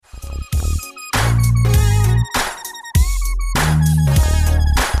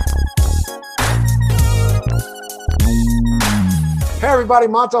everybody,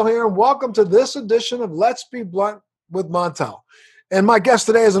 Montel here, and welcome to this edition of Let's Be Blunt with Montel. And my guest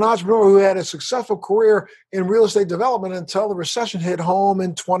today is an entrepreneur who had a successful career in real estate development until the recession hit home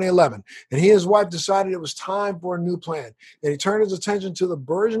in 2011. And he and his wife decided it was time for a new plan. And he turned his attention to the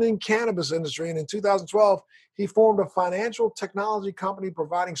burgeoning cannabis industry. And in 2012, he formed a financial technology company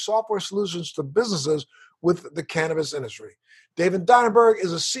providing software solutions to businesses with the cannabis industry. David Dinnenberg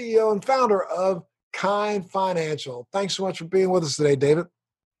is a CEO and founder of Kind Financial. Thanks so much for being with us today, David.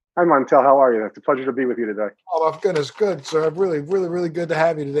 Hi, Montel. How are you? It's a pleasure to be with you today. Oh, my goodness. Good, sir. Really good to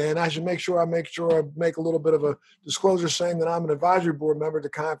have you today. And I should make sure I make a little bit of a disclosure saying that I'm an advisory board member to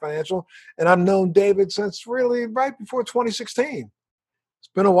Kind Financial. And I've known David since really right before 2016. It's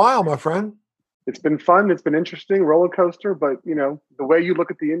been a while, my friend. It's been fun. It's been interesting, roller coaster. But, you know, the way you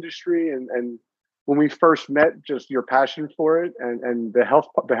look at the industry and when we first met, just your passion for it and the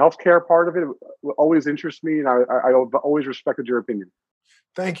healthcare part of it always interests me. And I always respected your opinion.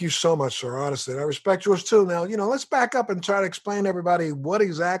 Thank you so much, sir. Honestly, I respect yours too. Now, let's back up and try to explain to everybody what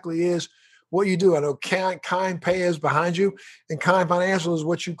exactly is what you do. I know Kind Pay is behind you, and Kind Financial is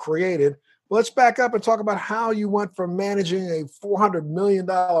what you created. But let's back up and talk about how you went from managing a $400 million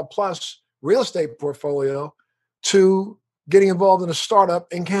plus real estate portfolio to getting involved in a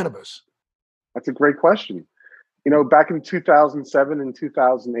startup in cannabis. That's a great question. Back in 2007 and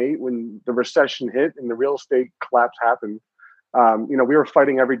 2008, when the recession hit and the real estate collapse happened, we were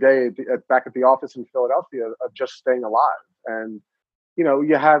fighting every day back at the office in Philadelphia of just staying alive. And,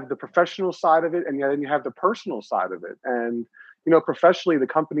 you have the professional side of it and then you have the personal side of it. And, professionally, the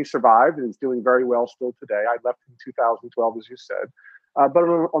company survived and is doing very well still today. I left in 2012, as you said. But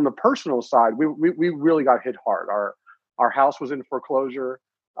on the personal side, we really got hit hard. Our house was in foreclosure.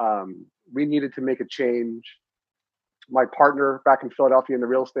 We needed to make a change. My partner back in Philadelphia in the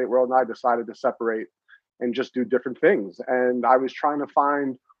real estate world and I decided to separate and just do different things. And I was trying to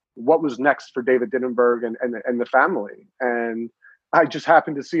find what was next for David Dinnenberg and the family. And I just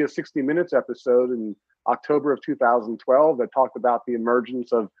happened to see a 60 Minutes episode in October of 2012 that talked about the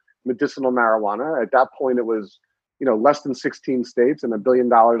emergence of medicinal marijuana. At that point, it was, less than 16 states and $1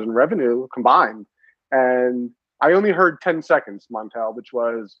 billion in revenue combined. And I only heard 10 seconds, Montel, which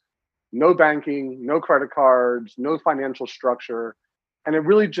was no banking, no credit cards, no financial structure. And it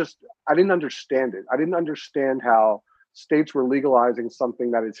really I didn't understand it. I didn't understand how states were legalizing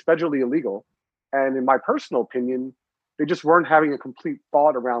something that is federally illegal. And in my personal opinion, they just weren't having a complete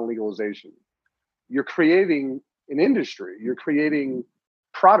thought around legalization. You're creating an industry, you're creating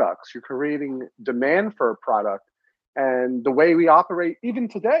products, you're creating demand for a product. And the way we operate, even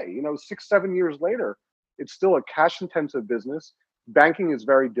today, 6-7 years later, it's still a cash-intensive business. Banking is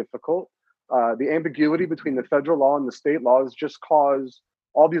very difficult. The ambiguity between the federal law and the state laws just cause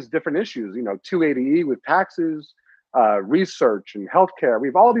all these different issues, 280E with taxes, research and healthcare. We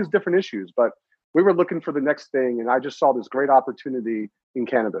have all these different issues, but we were looking for the next thing. And I just saw this great opportunity in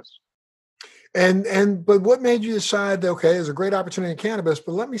cannabis. But what made you decide that, okay, there's a great opportunity in cannabis,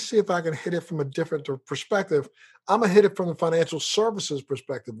 but let me see if I can hit it from a different perspective. I'm going to hit it from the financial services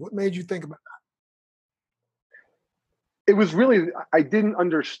perspective. What made you think about that? It was really, I didn't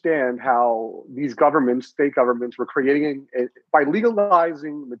understand how these state governments were creating, by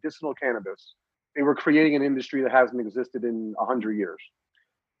legalizing medicinal cannabis, they were creating an industry that hasn't existed in 100 years.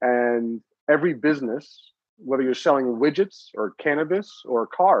 And every business, whether you're selling widgets or cannabis or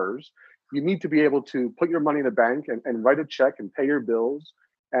cars, you need to be able to put your money in the bank and write a check and pay your bills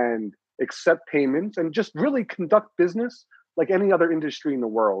and accept payments and just really conduct business like any other industry in the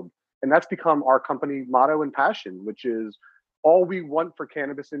world. And that's become our company motto and passion, which is all we want for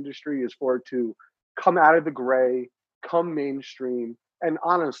cannabis industry is for it to come out of the gray, come mainstream, and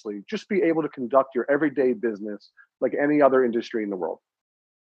honestly, just be able to conduct your everyday business like any other industry in the world.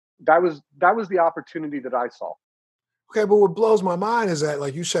 That was the opportunity that I saw. Okay, but what blows my mind is that,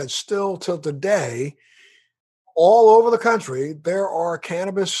 like you said, still till today, all over the country, there are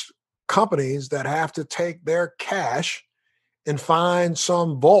cannabis companies that have to take their cash and find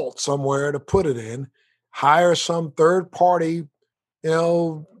some vault somewhere to put it in, hire some third party,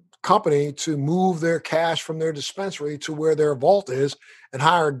 company to move their cash from their dispensary to where their vault is and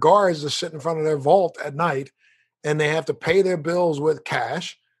hire guards to sit in front of their vault at night. And they have to pay their bills with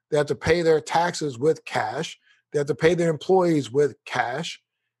cash. They have to pay their taxes with cash. They have to pay their employees with cash.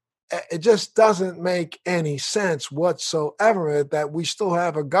 It just doesn't make any sense whatsoever that we still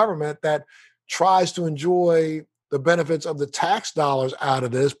have a government that tries to enjoy the benefits of the tax dollars out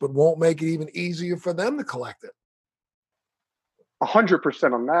of this, but won't make it even easier for them to collect it.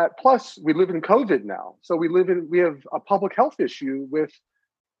 100% on that. Plus, we live in COVID now. So we have a public health issue with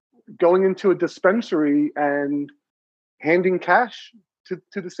going into a dispensary and handing cash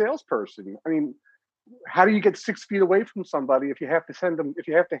to the salesperson. I mean, how do you get 6 feet away from somebody if you have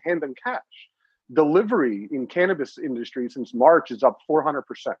to hand them cash? Delivery in cannabis industry since March is up 400%.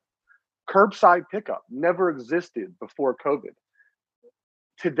 Curbside pickup never existed before COVID.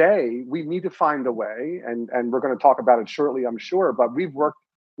 Today, we need to find a way, and we're going to talk about it shortly, I'm sure, but we've worked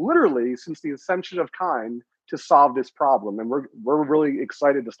literally since the inception of kind to solve this problem. And we're really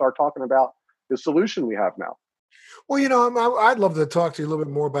excited to start talking about the solution we have now. Well, I'd love to talk to you a little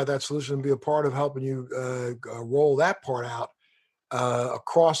bit more about that solution and be a part of helping you roll that part out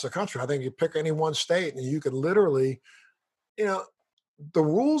across the country. I think you pick any one state and you could literally, the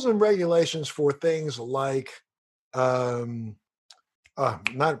rules and regulations for things like not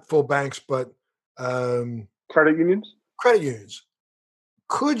full banks, but credit unions. Credit unions.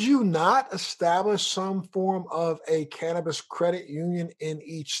 Could you not establish some form of a cannabis credit union in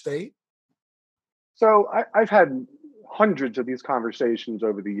each state? So I've had hundreds of these conversations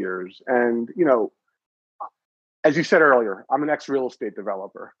over the years. And, as you said earlier, I'm an ex-real estate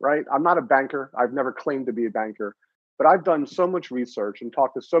developer, right? I'm not a banker. I've never claimed to be a banker, but I've done so much research and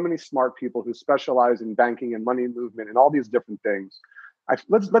talked to so many smart people who specialize in banking and money movement and all these different things.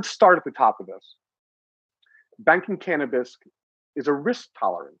 Let's start at the top of this. Banking cannabis is a risk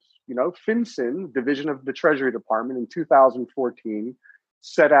tolerance. FinCEN, division of the Treasury Department in 2014,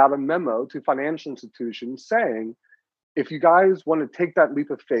 set out a memo to financial institutions saying, if you guys want to take that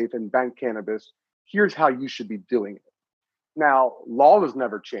leap of faith and bank cannabis, here's how you should be doing it. Now, law has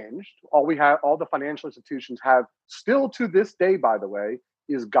never changed. All the financial institutions have, still to this day, by the way,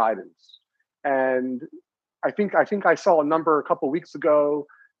 is guidance. And I think I saw a number a couple of weeks ago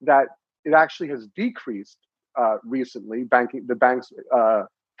that it actually has decreased recently, the banks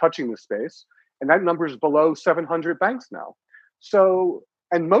touching the space, and that number is below 700 banks now. So,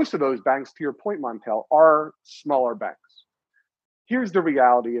 and most of those banks, to your point, Montel, are smaller banks. Here's the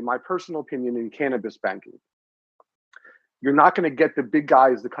reality, in my personal opinion, in cannabis banking. You're not going to get the big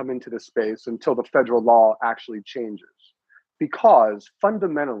guys to come into the space until the federal law actually changes. Because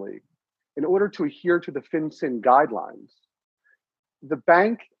fundamentally, in order to adhere to the FinCEN guidelines, the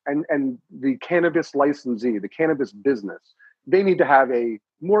bank and the cannabis licensee, the cannabis business, they need to have a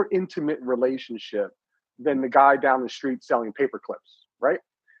more intimate relationship than the guy down the street selling paper clips, right?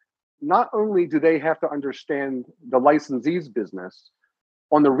 Not only do they have to understand the licensee's business,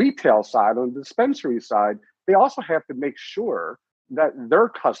 on the retail side, on the dispensary side, they also have to make sure that their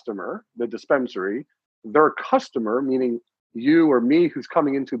customer, the dispensary, their customer, meaning you or me who's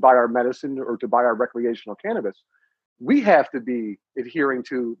coming in to buy our medicine or to buy our recreational cannabis, we have to be adhering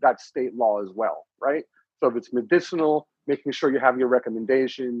to that state law as well, right? So if it's medicinal, making sure you have your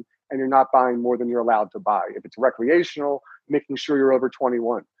recommendation and you're not buying more than you're allowed to buy. If it's recreational, making sure you're over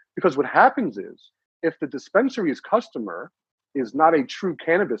 21. Because what happens is, if the dispensary's customer is not a true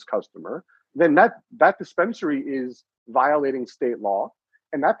cannabis customer, then that dispensary is violating state law,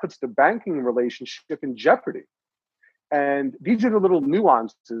 and that puts the banking relationship in jeopardy. And these are the little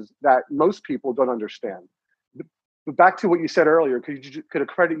nuances that most people don't understand. But back to what you said earlier, could a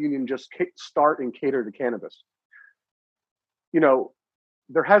credit union just start and cater to cannabis?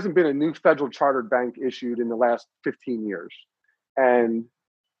 There hasn't been a new federal chartered bank issued in the last 15 years. And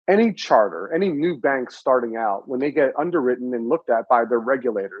any charter, any new bank starting out, when they get underwritten and looked at by their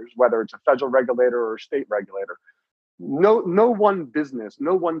regulators, whether it's a federal regulator or a state regulator, no one business,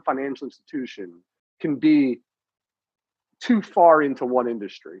 no one financial institution can be too far into one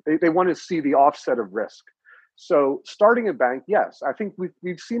industry. They want to see the offset of risk. So starting a bank, yes, I think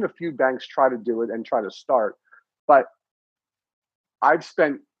we've seen a few banks try to do it and try to start, but I've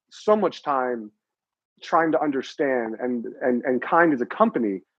spent so much time trying to understand and Kind as a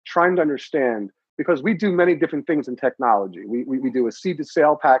company trying to understand, because we do many different things in technology. We do a seed to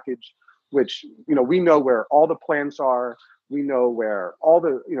sale package, which, we know where all the plants are. We know where all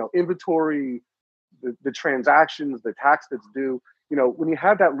the, inventory, the transactions, the tax that's due. When you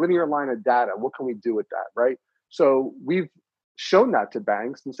have that linear line of data, what can we do with that, right? So we've shown that to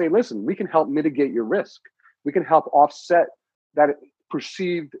banks and say, listen, we can help mitigate your risk. We can help offset that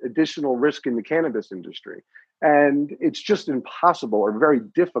perceived additional risk in the cannabis industry. And it's just impossible or very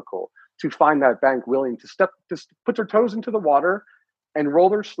difficult to find that bank willing to put their toes into the water and roll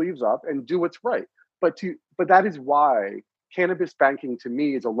their sleeves up and do what's right. But that is why cannabis banking to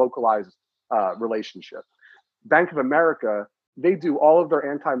me is a localized relationship. Bank of America, they do all of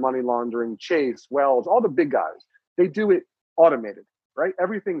their anti-money laundering, Chase, Wells, all the big guys. They do it automated, right?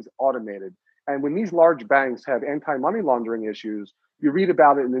 Everything's automated. And when these large banks have anti-money laundering issues, you read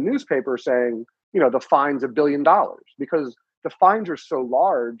about it in the newspaper saying, the fine's $1 billion, because the fines are so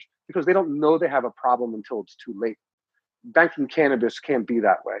large because they don't know they have a problem until it's too late. banking cannabis can't be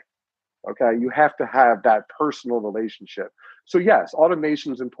that way. Okay, you have to have that personal relationship. So yes,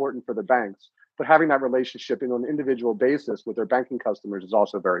 automation is important for the banks, but having that relationship on an individual basis with their banking customers is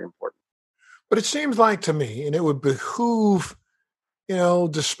also very important. But it seems like to me, and it would behoove,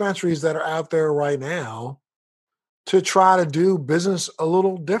 dispensaries that are out there right now to try to do business a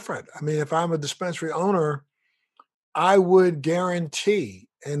little different. I mean, if I'm a dispensary owner, I would guarantee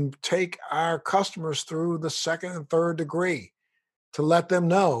and take our customers through the second and third degree to let them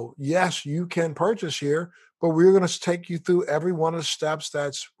know, yes, you can purchase here, but we're going to take you through every one of the steps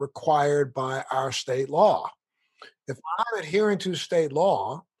that's required by our state law. If I'm adhering to state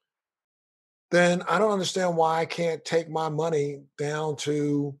law, then I don't understand why I can't take my money down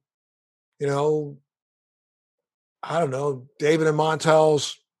to, you know, I don't know, vault, David and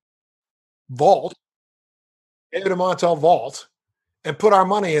Montel vault, and put our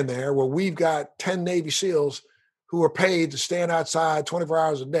money in there where we've got 10 Navy SEALs who are paid to stand outside 24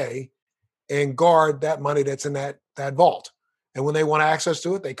 hours a day and guard that money that's in that vault. And when they want access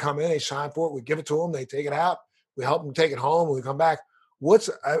to it, they come in, they sign for it, we give it to them, they take it out, we help them take it home, and we come back.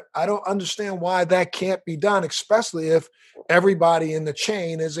 I don't understand why that can't be done, especially if everybody in the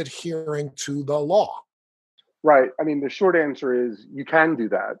chain is adhering to the law. Right. I mean, the short answer is you can do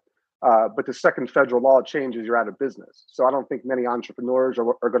that. But the second federal law changes, you're out of business. So I don't think many entrepreneurs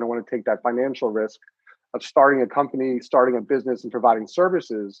are going to want to take that financial risk of starting a company, starting a business, and providing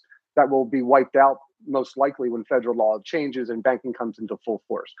services that will be wiped out most likely when federal law changes and banking comes into full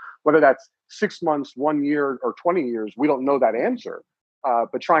force. Whether that's 6 months, 1 year, or 20 years, we don't know that answer.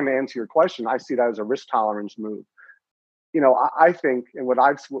 But trying to answer your question, I see that as a risk tolerance move. I think, and what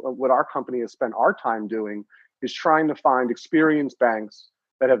our company has spent our time doing is trying to find experienced banks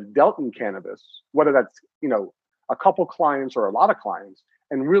that have dealt in cannabis, whether that's a couple clients or a lot of clients,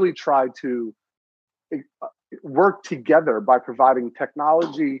 and really try to work together by providing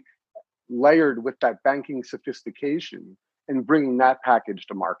technology layered with that banking sophistication and bringing that package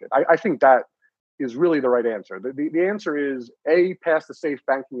to market. I think that is really the right answer. The answer is A, pass the Safe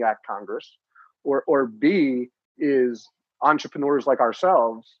Banking Act, Congress, or B, is entrepreneurs like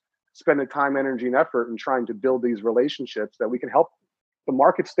ourselves spend the time, energy, and effort in trying to build these relationships that we can help the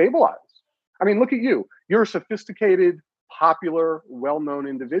market stabilize. I mean, look at you. You're a sophisticated, popular, well-known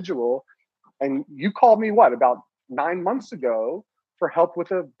individual, and you called me about 9 months ago for help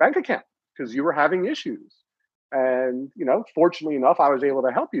with a bank account because you were having issues. And, fortunately enough, I was able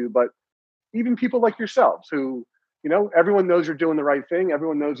to help you. But even people like yourselves who, everyone knows you're doing the right thing.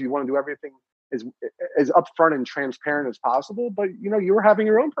 Everyone knows you want to do everything as upfront and transparent as possible. But, you were having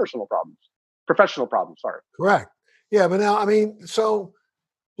your own professional problems, sorry. Correct. Yeah, but now, I mean, so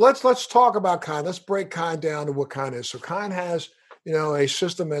let's talk about Kind. Let's break Kind down to what Kind is. So Kind has, a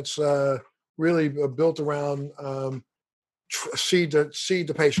system that's really built around seed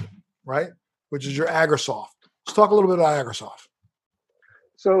to patient, right? Which is your AgriSoft. Let's talk a little bit about AgriSoft.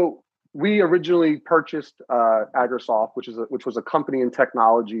 So we originally purchased AgriSoft, which was a company in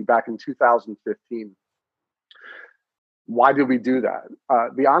technology back in 2015. Why did we do that?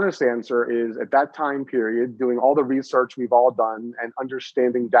 The honest answer is at that time period, doing all the research we've all done and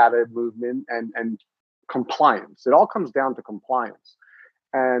understanding data movement and compliance. It all comes down to compliance.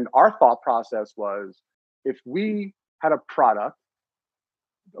 And our thought process was if we had a product,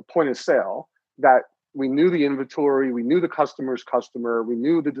 a point of sale, that we knew the inventory, we knew the customer's customer, we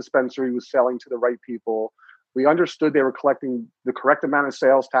knew the dispensary was selling to the right people, we understood they were collecting the correct amount of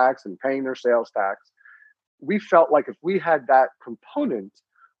sales tax and paying their sales tax. We felt like if we had that component,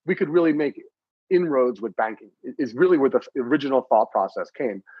 we could really make inroads with banking. Is really where the original thought process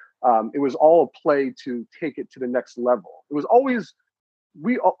came. It was all a play to take it to the next level. It was always,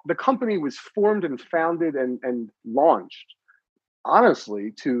 the company was formed and founded and launched,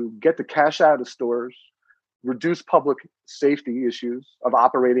 honestly, to get the cash out of stores, reduce public safety issues of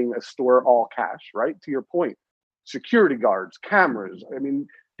operating a store all cash, right? To your point, security guards, cameras. I mean,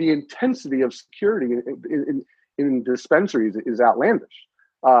 the intensity of security in dispensaries is outlandish.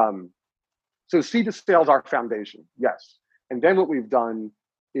 So seed to sales our foundation, yes. And then what we've done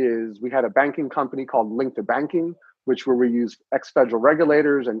is we had a banking company called Link to Banking, where we use ex-federal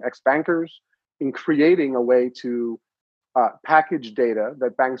regulators and ex-bankers in creating a way to package data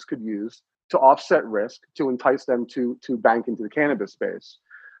that banks could use to offset risk, to entice them to bank into the cannabis space.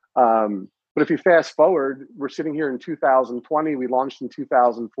 But if you fast forward, we're sitting here in 2020, we launched in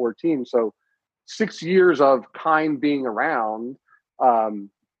 2014. So 6 years of Kind being around,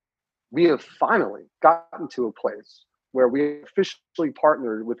 we have finally gotten to a place where we officially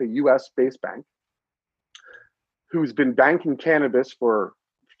partnered with a US-based bank who's been banking cannabis for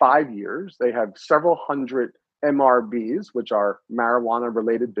 5 years. They have several hundred MRBs, which are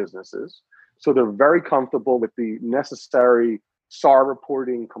marijuana-related businesses. So they're very comfortable with the necessary SAR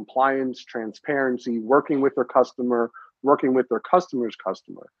reporting, compliance, transparency, working with their customer, working with their customer's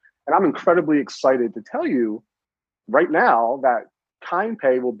customer. And I'm incredibly excited to tell you right now that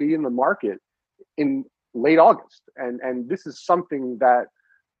KindPay will be in the market in late August. And this is something that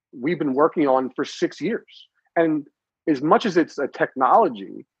we've been working on for 6 years. And as much as it's a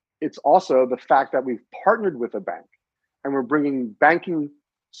technology, it's also the fact that we've partnered with a bank and we're bringing banking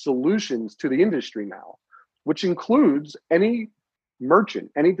solutions to the industry now, which includes any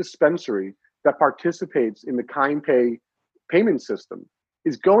merchant, any dispensary that participates in the KindPay payment system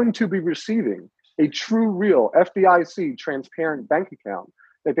is going to be receiving a true, real FDIC transparent bank account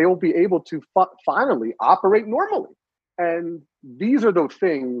that they will be able to finally operate normally. And these are the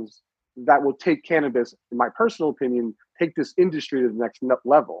things that will take cannabis, in my personal opinion, take this industry to the next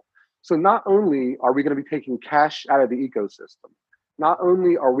level. So not only are we going to be taking cash out of the ecosystem, not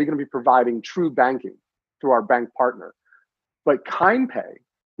only are we going to be providing true banking through our bank partner, but KindPay,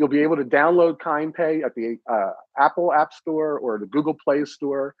 you'll be able to download KindPay at the Apple App Store or the Google Play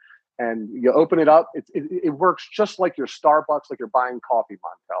Store, and you open it up. It works just like your Starbucks, like you're buying coffee,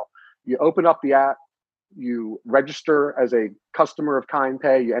 Montel. You open up the app, you register as a customer of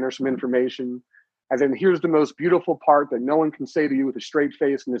KindPay, you enter some information, and then here's the most beautiful part that no one can say to you with a straight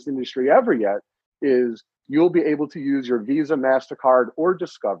face in this industry ever yet, is you'll be able to use your Visa, MasterCard, or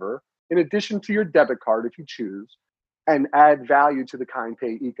Discover, in addition to your debit card if you choose, and add value to the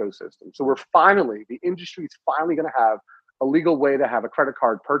KindPay ecosystem. So the industry is finally going to have a legal way to have a credit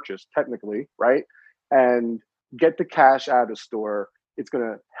card purchase, technically, right? And get the cash out of the store. It's going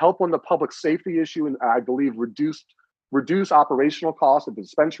to help on the public safety issue, and I believe reduce operational costs at the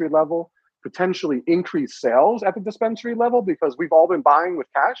dispensary level, potentially increase sales at the dispensary level, because we've all been buying with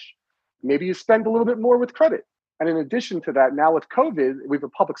cash. Maybe you spend a little bit more with credit. And in addition to that, now with COVID, we have a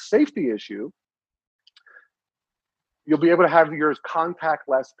public safety issue. You'll be able to have your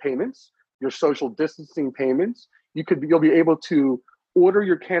contactless payments, your social distancing payments. You'll be able to order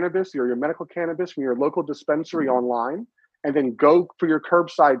your cannabis or your medical cannabis from your local dispensary online, and then go for your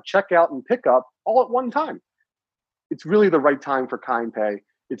curbside checkout and pickup all at one time. It's really the right time for KindPay.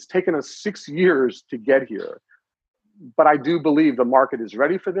 It's taken us 6 years to get here, but I do believe the market is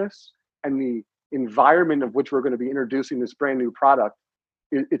ready for this, and the environment of which we're going to be introducing this brand new product,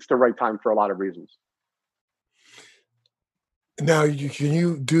 it's the right time for a lot of reasons. Now, can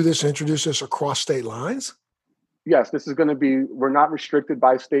you do this, introduce this across state lines? Yes, we're not restricted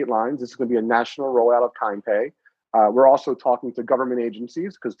by state lines. This is going to be a national rollout of KindPay. We're also talking to government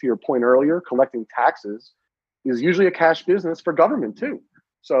agencies, because to your point earlier, collecting taxes is usually a cash business for government too.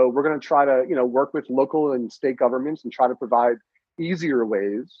 So we're going to try to, work with local and state governments and try to provide easier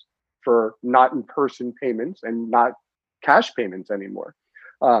ways for not in-person payments and not cash payments anymore.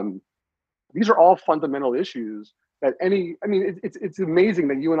 These are all fundamental issues that it's amazing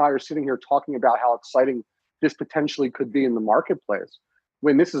that you and I are sitting here talking about how exciting this potentially could be in the marketplace,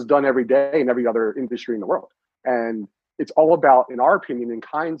 when this is done every day in every other industry in the world. And it's all about, in our opinion, in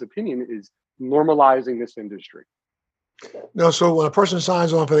Kind's opinion, is normalizing this industry. No, so when a person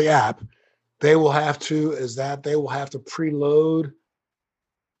signs on for the app, they will have to preload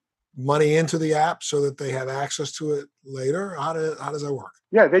money into the app so that they have access to it later? How does that work?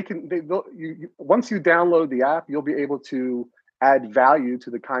 Yeah, once you download the app, you'll be able to add value to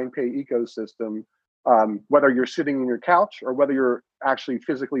the KindPay ecosystem, whether you're sitting on your couch or whether you're actually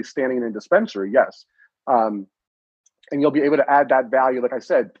physically standing in a dispensary. Yes. And you'll be able to add that value, like I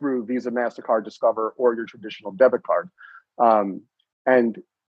said, through Visa, MasterCard, Discover, or your traditional debit card. And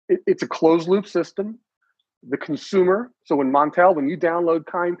it's a closed loop system. The consumer, so when you download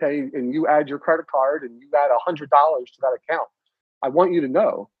KindPay and you add your credit card and you add $100 to that account, I want you to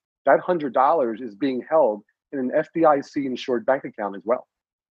know that $100 is being held in an FDIC insured bank account as well.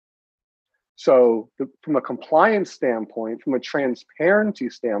 So from a compliance standpoint, from a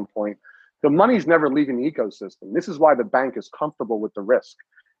transparency standpoint, the money's never leaving the ecosystem. This is why the bank is comfortable with the risk,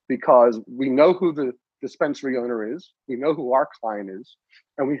 because we know who the dispensary owner is, we know who our client is,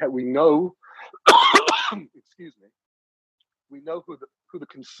 and we know, excuse me, we know who the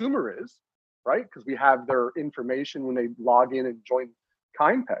consumer is, right? Because we have their information when they log in and join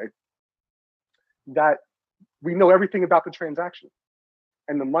KindPay. That we know everything about the transaction,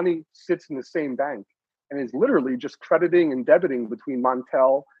 and the money sits in the same bank and is literally just crediting and debiting between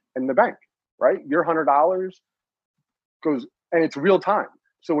Montel and the bank. Right? Your $100 goes, and it's real time.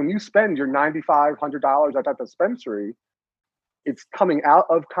 So when you spend your $95, $100 at that dispensary, it's coming out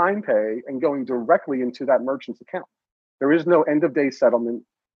of KindPay and going directly into that merchant's account. There is no end of day settlement.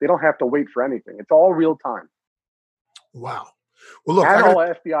 They don't have to wait for anything. It's all real time. Wow. Well, look, and all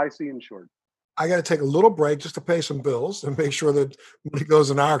FDIC insured. I got to take a little break just to pay some bills and make sure that money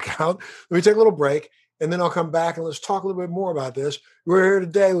goes in our account. Let me take a little break, and then I'll come back and let's talk a little bit more about this. We're here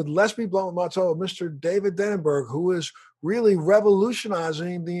today with Let's Be Blunt with Montel, Mr. David Dinnenberg, who is really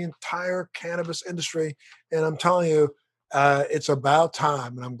revolutionizing the entire cannabis industry. And I'm telling you, it's about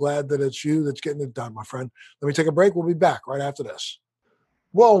time. And I'm glad that it's you that's getting it done, my friend. Let me take a break. We'll be back right after this.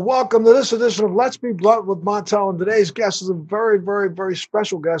 Well, welcome to this edition of Let's Be Blunt with Montel. And today's guest is a very, very, very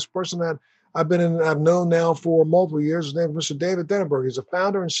special guest, person that I've known now for multiple years. His name is Mr. David Dinnenberg. He's the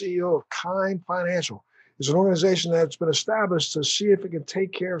founder and CEO of Kind Financial. It's an organization that's been established to see if it can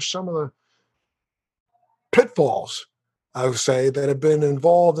take care of some of the pitfalls, I would say, that have been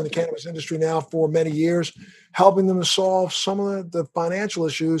involved in the cannabis industry now for many years, helping them to solve some of the financial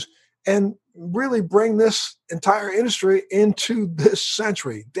issues and really bring this entire industry into this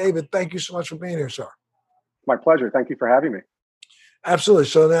century. David, thank you so much for being here, sir. My pleasure. Thank you for having me. Absolutely.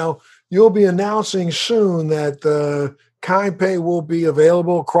 So now you'll be announcing soon that Kind Pay will be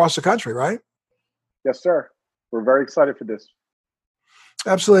available across the country, right? Yes, sir. We're very excited for this.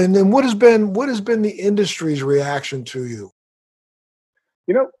 Absolutely. And then what has been the industry's reaction to you?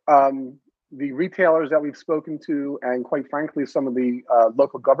 The retailers that we've spoken to, and quite frankly, some of the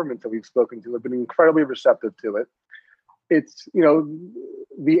local governments that we've spoken to have been incredibly receptive to it. It's,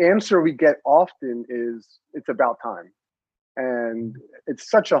 the answer we get often is it's about time. And it's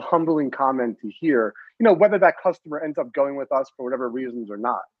such a humbling comment to hear, whether that customer ends up going with us for whatever reasons or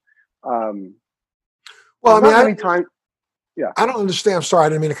not. I don't understand. I'm sorry, I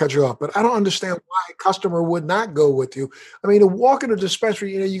didn't mean to cut you off, but I don't understand why a customer would not go with you. I mean, to walk in a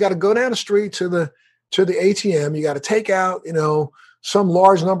dispensary, you got to go down the street to the ATM. You got to take out, some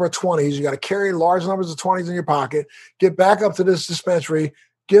large number of 20s. You got to carry large numbers of 20s in your pocket, get back up to this dispensary,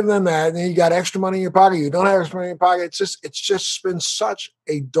 give them that, and then you got extra money in your pocket. You don't have extra money in your pocket. It's just been such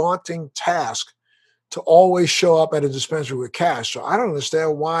a daunting task to always show up at a dispensary with cash. So I don't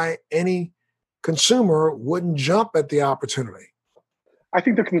understand why any consumer wouldn't jump at the opportunity. I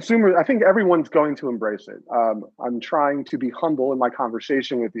think everyone's going to embrace it. I'm trying to be humble in my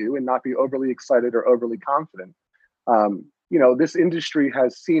conversation with you and not be overly excited or overly confident. This industry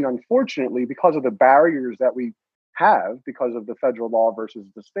has seen, unfortunately, because of the barriers that we have because of the federal law versus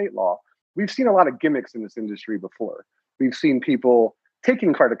the state law, we've seen a lot of gimmicks in this industry before. We've seen people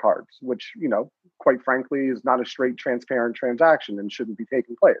taking credit cards, which, quite frankly, is not a straight, transparent transaction and shouldn't be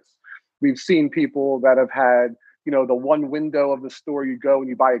taking place. We've seen people that have had, the one window of the store you go and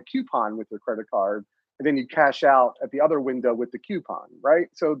you buy a coupon with your credit card, and then you cash out at the other window with the coupon, right?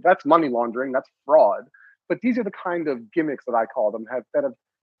 So that's money laundering, that's fraud. But these are the kind of gimmicks that I call them that have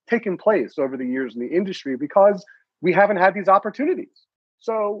taken place over the years in the industry because we haven't had these opportunities.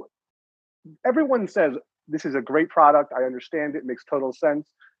 So everyone says, this is a great product. I understand it makes total sense.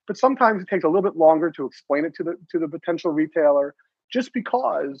 But sometimes it takes a little bit longer to explain it to the potential retailer just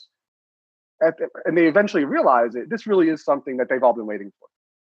because, and they eventually realize it. This really is something that they've all been waiting for.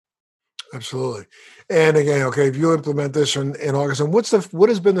 Absolutely. And again, okay, if you implement this in August, and what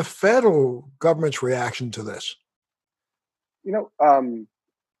has been the federal government's reaction to this? I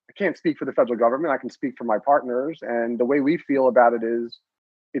can't speak for the federal government. I can speak for my partners. And the way we feel about it is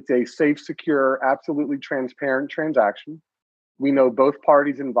it's a safe, secure, absolutely transparent transaction. We know both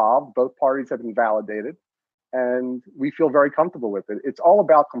parties involved. Both parties have been validated. And we feel very comfortable with it. It's all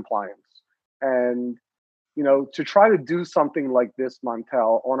about compliance. And, to try to do something like this,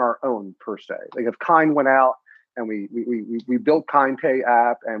 Montel, on our own, per se. Like if Kind went out and we built Kind Pay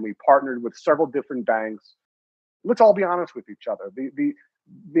app and we partnered with several different banks, let's all be honest with each other.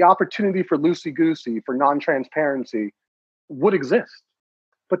 The opportunity for loosey-goosey, for non-transparency would exist.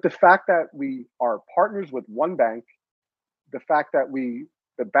 But the fact that we are partners with one bank, the fact that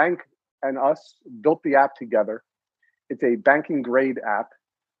the bank and us built the app together, it's a banking grade app.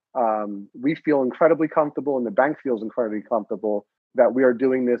 We feel incredibly comfortable and the bank feels incredibly comfortable that we are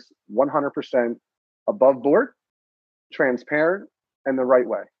doing this 100% above board, transparent, and the right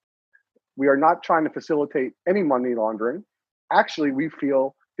way. We are not trying to facilitate any money laundering. Actually, we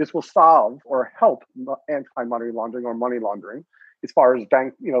feel this will solve or help anti-money laundering or money laundering as far as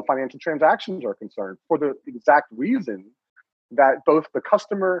bank, financial transactions are concerned, for the exact reason that both the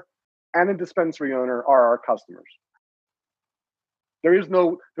customer and the dispensary owner are our customers. There is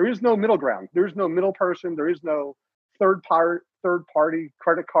no middle ground. There is no middle person. There is no third party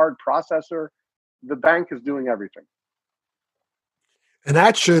credit card processor. The bank is doing everything. And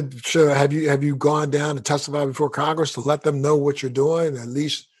that should have you gone down and testified before Congress to let them know what you're doing at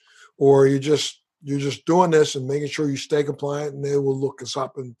least, or you're just doing this and making sure you stay compliant and they will look us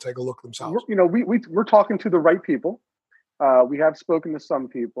up and take a look themselves? We're talking to the right people. We have spoken to some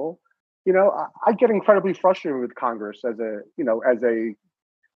people. I get incredibly frustrated with Congress as an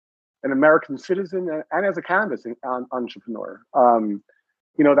American citizen and as a cannabis entrepreneur.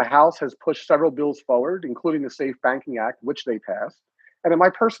 The House has pushed several bills forward, including the Safe Banking Act, which they passed. And in my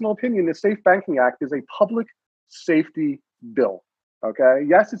personal opinion, the Safe Banking Act is a public safety bill. Okay.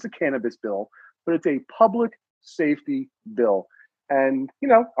 Yes, it's a cannabis bill, but it's a public safety bill. And,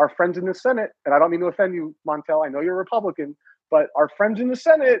 our friends in the Senate, and I don't mean to offend you, Montel, I know you're a Republican, but our friends in the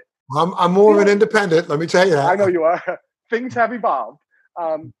Senate. I'm more of an independent, let me tell you that. I know you are. Things have evolved.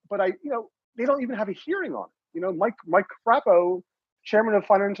 But they don't even have a hearing on it. Mike Frappo, chairman of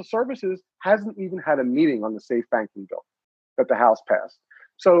Financial Services, hasn't even had a meeting on the safe banking bill that the House passed.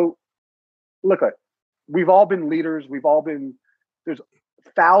 So look, we've all been leaders. There's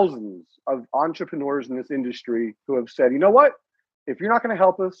thousands of entrepreneurs in this industry who have said, you know what? If you're not going to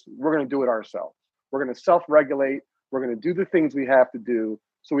help us, we're going to do it ourselves. We're going to self-regulate. We're going to do the things we have to do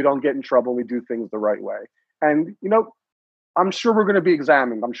so we don't get in trouble. We do things the right way. And, I'm sure we're going to be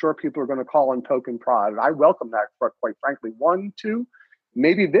examined. I'm sure people are going to call and poke and prod. And I welcome that, quite frankly. 1, 2,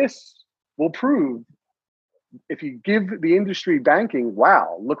 maybe this will prove if you give the industry banking,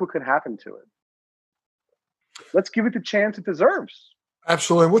 wow, look what could happen to it. Let's give it the chance it deserves.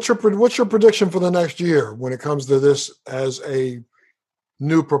 Absolutely. What's your prediction for the next year when it comes to this as a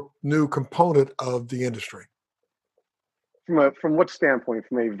new component of the industry? From what standpoint?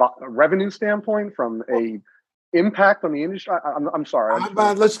 From a revenue standpoint? From a impact on the industry? I'm sorry.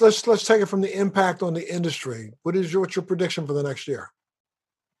 Let's take it from the impact on the industry. What's your prediction for the next year?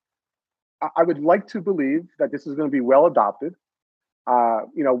 I would like to believe that this is going to be well adopted. We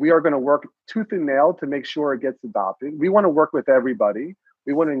are going to work tooth and nail to make sure it gets adopted. We want to work with everybody.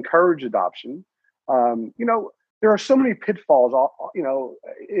 We want to encourage adoption. There are so many pitfalls,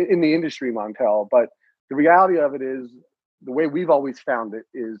 in the industry, Montel, but the reality of it is the way we've always found it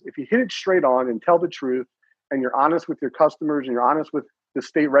is if you hit it straight on and tell the truth, and you're honest with your customers and you're honest with the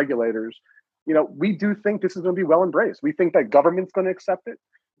state regulators, we do think this is going to be well embraced. We think that government's going to accept it.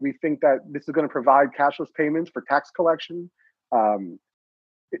 We think that this is going to provide cashless payments for tax collection.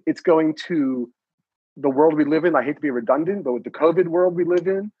 It's going to the world we live in. I hate to be redundant, but with the COVID world we live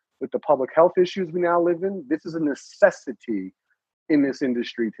in, with the public health issues we now live in, this is a necessity in this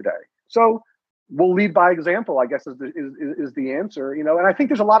industry today. So we'll lead by example, I guess, is the answer. And I think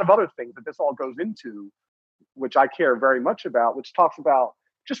there's a lot of other things that this all goes into, which I care very much about, which talks about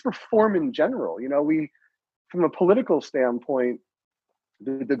just reform in general. From a political standpoint,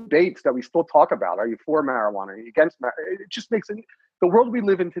 the debates that we still talk about, are you for marijuana? Are you against marijuana? It just makes the world we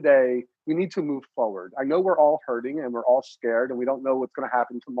live in today, we need to move forward. I know we're all hurting and we're all scared and we don't know what's going to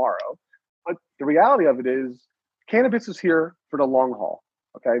happen tomorrow. But the reality of it is cannabis is here for the long haul.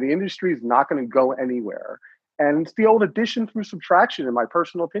 Okay. The industry is not going to go anywhere. And it's the old addition through subtraction, in my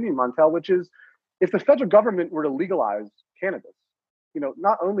personal opinion, Montel, which is, if the federal government were to legalize cannabis,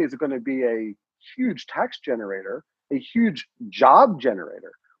 not only is it going to be a huge tax generator, a huge job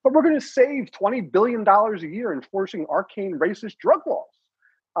generator, but we're going to save $20 billion a year enforcing arcane racist drug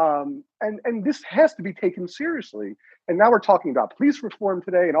laws. And this has to be taken seriously. And now we're talking about police reform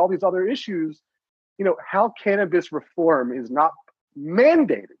today and all these other issues. How cannabis reform is not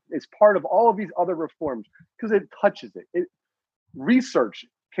mandated as part of all of these other reforms, because it touches it. Research,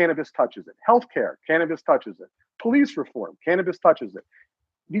 cannabis touches it. Healthcare, cannabis touches it. Police reform, cannabis touches it.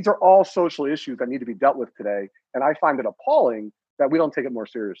 These are all social issues that need to be dealt with today. And I find it appalling that we don't take it more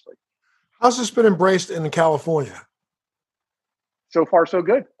seriously. How's this been embraced in California? So far, so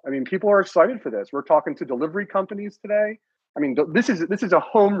good. People are excited for this. We're talking to delivery companies today. This is a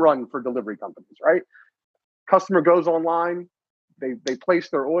home run for delivery companies, right? Customer goes online, they place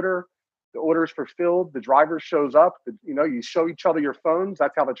their order. The order is fulfilled. The driver shows up. You show each other your phones.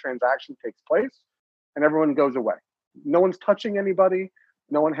 That's how the transaction takes place, and everyone goes away. No one's touching anybody.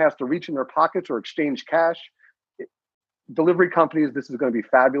 No one has to reach in their pockets or exchange cash. Delivery companies, this is going to be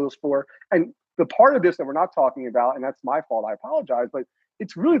fabulous for. And the part of this that we're not talking about, and that's my fault, I apologize, but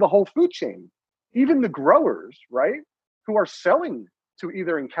it's really the whole food chain. Even the growers, right, who are selling to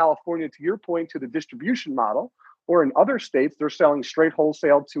either in California, to your point, to the distribution model, or in other states, they're selling straight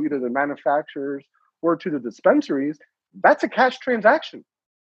wholesale to either the manufacturers or to the dispensaries. That's a cash transaction.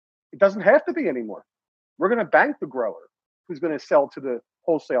 It doesn't have to be anymore. We're going to bank the grower who's going to sell to the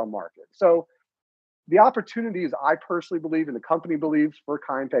wholesale market. So the opportunities, I personally believe, and the company believes, for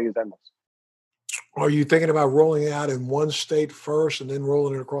KindPay is endless. Are you thinking about rolling it out in one state first and then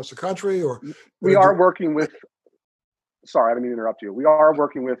rolling it across the country? Or we are working with, sorry, I didn't mean to interrupt you. We are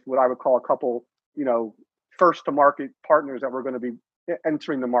working with what I would call a couple, first to market partners that we're going to be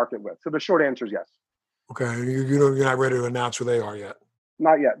entering the market with. So the short answer is yes. Okay, you're not ready to announce who they are yet.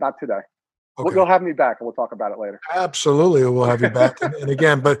 Not yet, not today. Okay. You'll have me back, and we'll talk about it later. Absolutely, we'll have you back. And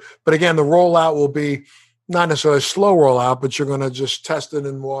again, but again, the rollout will be not necessarily a slow rollout, but you're going to just test it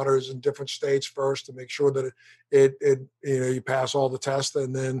in waters in different states first to make sure that it you pass all the tests,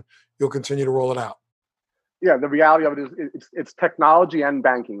 and then you'll continue to roll it out. Yeah, the reality of it is it's technology and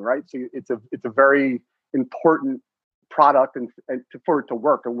banking, right? So it's a very important product, and for it to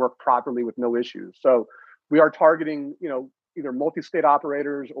work and work properly with no issues. So we are targeting, either multi-state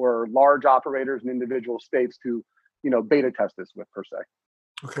operators or large operators in individual states to, beta test this with per se.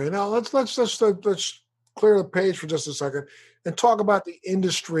 Okay, now let's clear the page for just a second and talk about the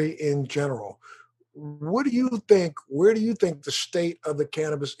industry in general. What do you think? Where do you think the state of the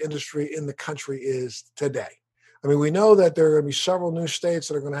cannabis industry in the country is today? I mean, we know that there are going to be several new states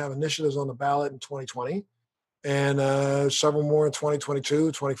that are going to have initiatives on the ballot in 2020 and several more in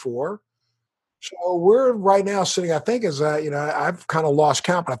 2022, 24. So we're right now sitting, I think, I've kind of lost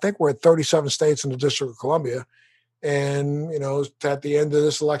count, but I think we're at 37 states in the District of Columbia. And, at the end of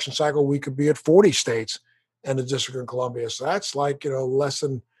this election cycle, we could be at 40 states in the District of Columbia. So that's like, less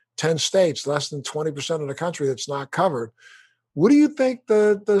than 10 states, less than 20% of the country that's not covered. What do you think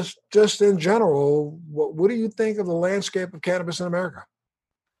just in general, what do you think of the landscape of cannabis in America?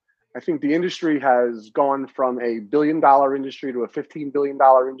 I think the industry has gone from a $1 billion industry to a $15 billion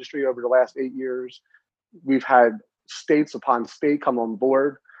industry over the last 8 years. We've had states upon state come on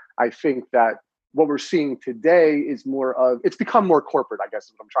board. I think that what we're seeing today is it's become more corporate, I guess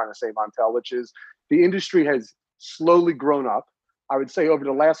is what I'm trying to say, Montel, which is the industry has slowly grown up. I would say over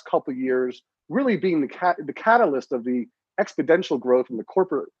the last couple of years, really being the catalyst of the exponential growth in the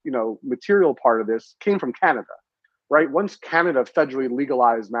corporate, material part of this came from Canada, right? Once Canada federally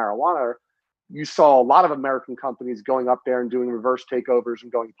legalized marijuana, you saw a lot of American companies going up there and doing reverse takeovers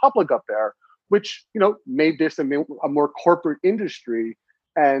and going public up there, which, made this a more corporate industry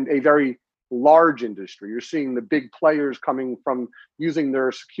and a very large industry. You're seeing the big players coming from using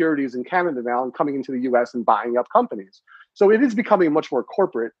their securities in Canada now and coming into the US and buying up companies. So it is becoming much more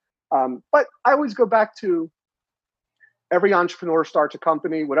corporate. But I always go back to every entrepreneur starts a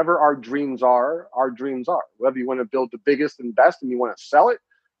company, whatever our dreams are. Whether you want to build the biggest and best and you want to sell it,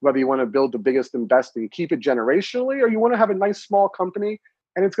 whether you want to build the biggest and best and keep it generationally, or you want to have a nice small company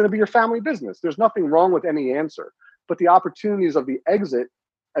and it's going to be your family business. There's nothing wrong with any answer. But the opportunities of the exit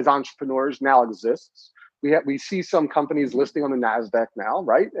as entrepreneurs now exists. We see some companies listing on the NASDAQ now,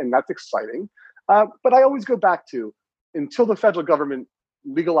 right? And that's exciting. But I always go back to, until the federal government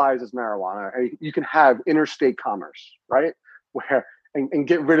legalizes marijuana, you can have interstate commerce, right? And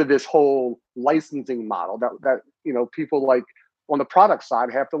get rid of this whole licensing model that people like on the product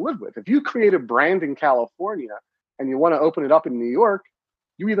side have to live with. If you create a brand in California and you want to open it up in New York,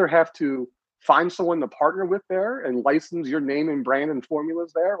 you either have to find someone to partner with there and license your name and brand and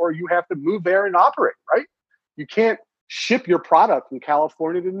formulas there, or you have to move there and operate, right? You can't ship your product from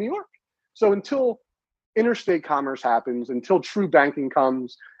California to New York. So until interstate commerce happens, until true banking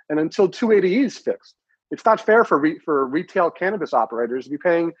comes, and until 280E is fixed, it's not fair for retail cannabis operators to be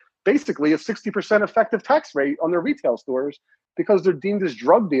paying basically a 60% effective tax rate on their retail stores because they're deemed as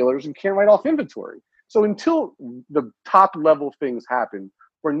drug dealers and can't write off inventory. So until the top level things happen,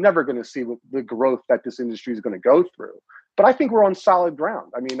 we're never going to see the growth that this industry is going to go through. But I think we're on solid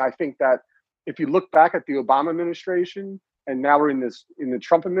ground. I mean, I think that if you look back at the Obama administration, and now we're in the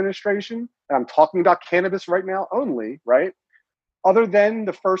Trump administration, and I'm talking about cannabis right now only, right? Other than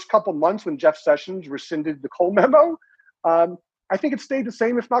the first couple months when Jeff Sessions rescinded the Cole memo, I think it stayed the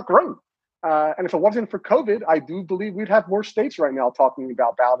same, if not grown. And if it wasn't for COVID, I do believe we'd have more states right now talking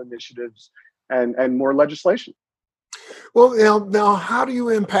about ballot initiatives and more legislation. Well, now how do you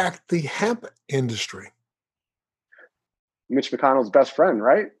impact the hemp industry? Mitch McConnell's best friend,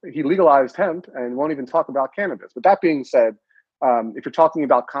 right? He legalized hemp and won't even talk about cannabis. But that being said, if you're talking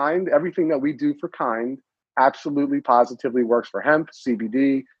about Kind, everything that we do for Kind absolutely positively works for hemp,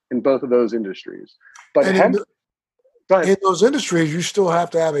 CBD, in both of those industries. But and in those industries, you still have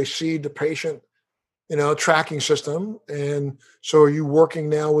to have a seed to patient, tracking system. And so are you working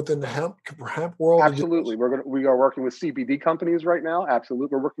now within the hemp world? Absolutely. We are working with CBD companies right now.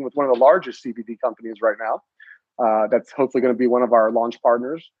 Absolutely. We're working with one of the largest CBD companies right now. That's hopefully going to be one of our launch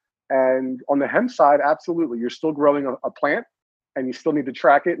partners. And on the hemp side, absolutely. You're still growing a plant and you still need to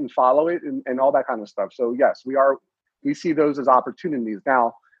track it and follow it and all that kind of stuff. So yes, we see those as opportunities.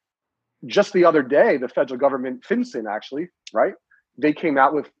 Now, just the other day, the federal government, FinCEN actually, right? They came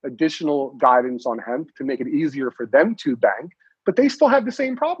out with additional guidance on hemp to make it easier for them to bank, but they still have the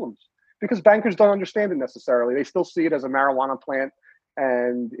same problems because bankers don't understand it necessarily. They still see it as a marijuana plant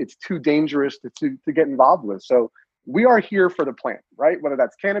and it's too dangerous to get involved with. So we are here for the plant, right? Whether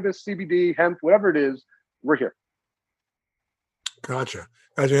that's cannabis, CBD, hemp, whatever it is, we're here. Gotcha.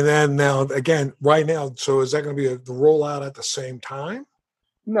 And then now again, right now, so is that going to be the rollout at the same time?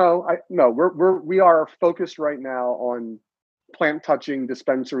 No, we are focused right now on plant touching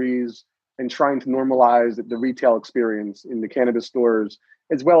dispensaries and trying to normalize the retail experience in the cannabis stores,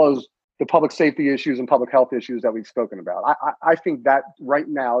 as well as the public safety issues and public health issues that we've spoken about. I think that right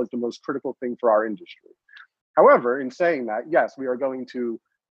now is the most critical thing for our industry. However, in saying that, yes, we are going to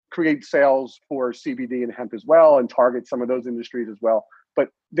create sales for CBD and hemp as well and target some of those industries as well, but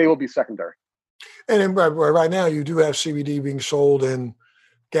they will be secondary. And right now, you do have CBD being sold in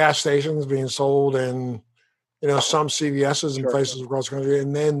gas stations, being sold in some CVS's and places across the country,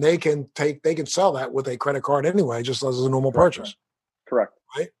 and then they can sell that with a credit card anyway, just as a normal purchase. Correct.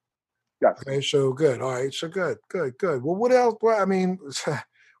 Right. Yes. Okay. So good. All right. So good. Well, what else? Well, I mean,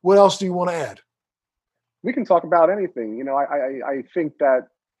 what else do you want to add? We can talk about anything. I think that,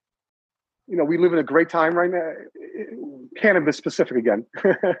 we live in a great time right now, cannabis specific again.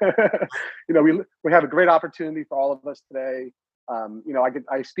 We have a great opportunity for all of us today.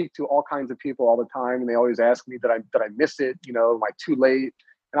 I speak to all kinds of people all the time, and they always ask me that I miss it. Am I too late?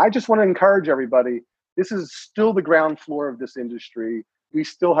 And I just want to encourage everybody. This is still the ground floor of this industry. We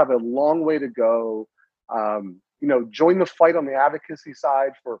still have a long way to go. Join the fight on the advocacy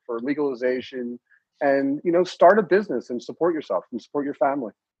side for legalization, and start a business and support yourself and support your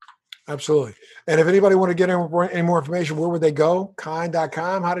family. Absolutely. And if anybody want to get any more information, where would they go?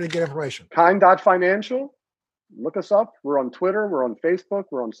 Kind.com. How did they get information? Kind.financial. Look us up. We're on Twitter. We're on Facebook.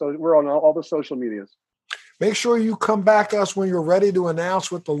 We're on all the social medias. Make sure you come back to us when you're ready to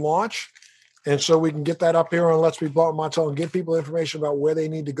announce with the launch. And so we can get that up here on Let's Be Blunt with Montel and give people information about where they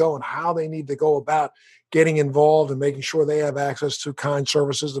need to go and how they need to go about getting involved and making sure they have access to Kind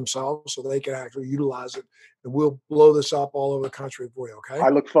services themselves so they can actually utilize it. And we'll blow this up all over the country for you, okay? I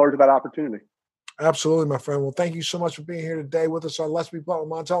look forward to that opportunity. Absolutely, my friend. Well, thank you so much for being here today with us on Let's Be Blunt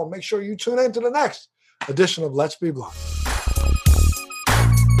with Montel. Make sure you tune in to the next edition of Let's Be Blunt.